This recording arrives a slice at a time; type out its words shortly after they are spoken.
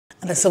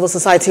And the civil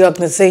society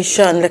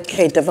organization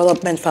Lekeh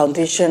Development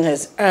Foundation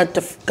has urged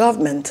the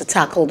government to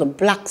tackle the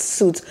black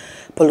soot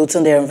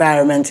polluting their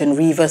environment in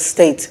Rivers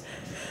State.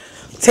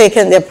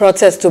 Taking their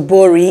protest to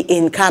Bori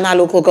in Kana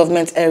local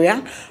government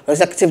area,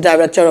 executive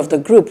director of the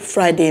group,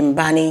 Friday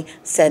Mbani,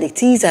 said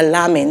it is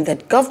alarming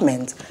that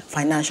government,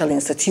 financial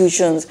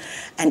institutions,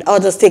 and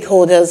other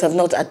stakeholders have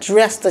not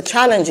addressed the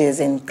challenges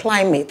in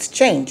climate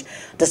change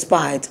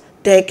despite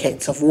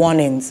decades of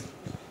warnings.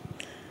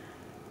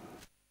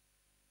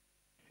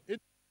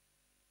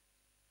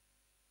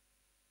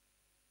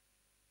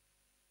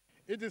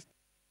 It is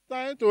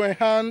time to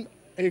enhance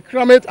a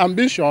climate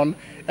ambition,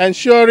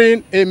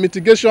 ensuring a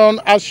mitigation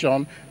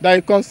action that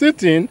is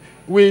consistent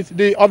with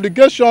the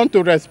obligation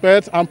to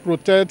respect and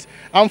protect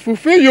and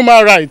fulfill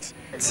human rights.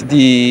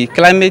 The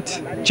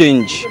climate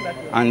change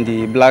and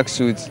the black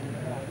soot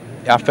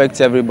affects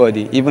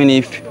everybody, even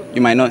if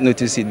you might not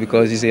notice it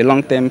because it's a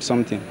long-term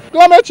something.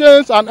 Climate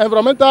change and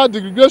environmental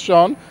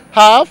degradation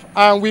have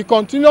and will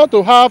continue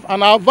to have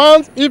an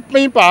advanced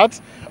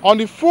impact on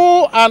the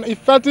full and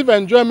effective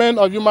enjoyment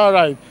of human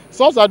rights,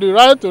 such as the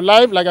right to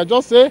life, like I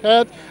just said,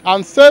 health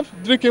and safe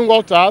drinking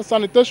water,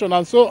 sanitation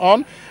and so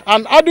on,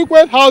 and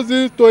adequate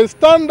houses to a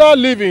standard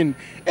living,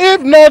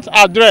 if not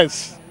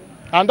addressed.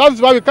 And that's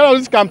why we carry out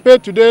this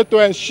campaign today to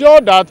ensure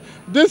that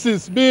this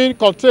is being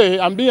curtailed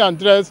and being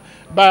addressed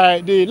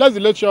by the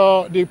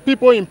legislature, the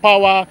people in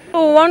power. We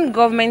want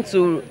government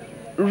to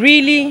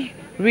really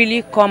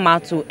come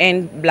out to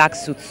end black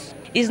suits.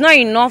 It's not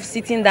enough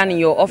sitting down in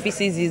your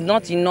offices. It's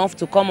not enough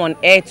to come on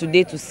air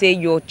today to say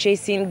you're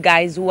chasing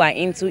guys who are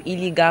into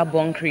illegal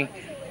bunkering.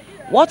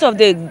 What of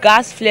the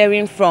gas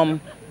flaring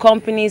from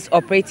companies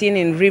operating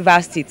in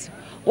Rivers State?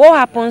 What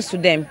happens to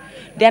them?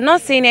 They're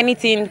not saying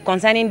anything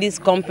concerning these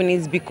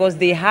companies because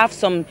they have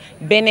some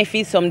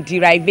benefits, some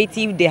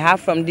derivative they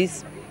have from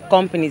these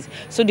companies.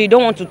 So they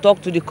don't want to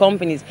talk to the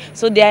companies.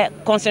 So their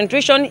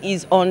concentration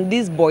is on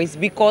these boys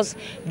because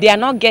they are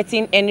not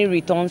getting any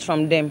returns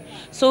from them.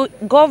 So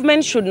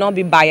government should not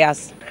be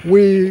biased.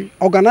 We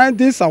organize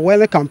this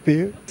awareness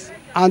campaign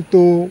and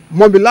to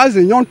mobilize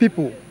the young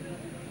people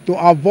to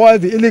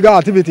avoid the illegal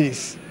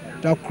activities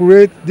that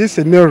create this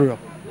scenario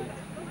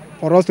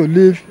for us to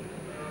live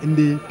in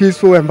the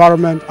peaceful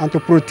environment and to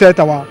protect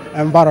our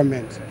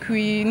environment.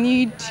 We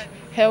need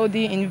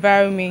healthy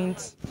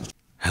environment.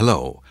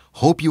 Hello,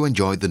 hope you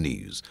enjoyed the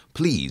news.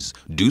 Please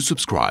do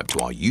subscribe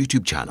to our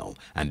YouTube channel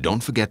and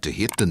don't forget to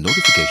hit the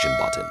notification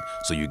button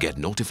so you get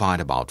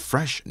notified about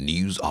fresh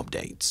news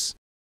updates.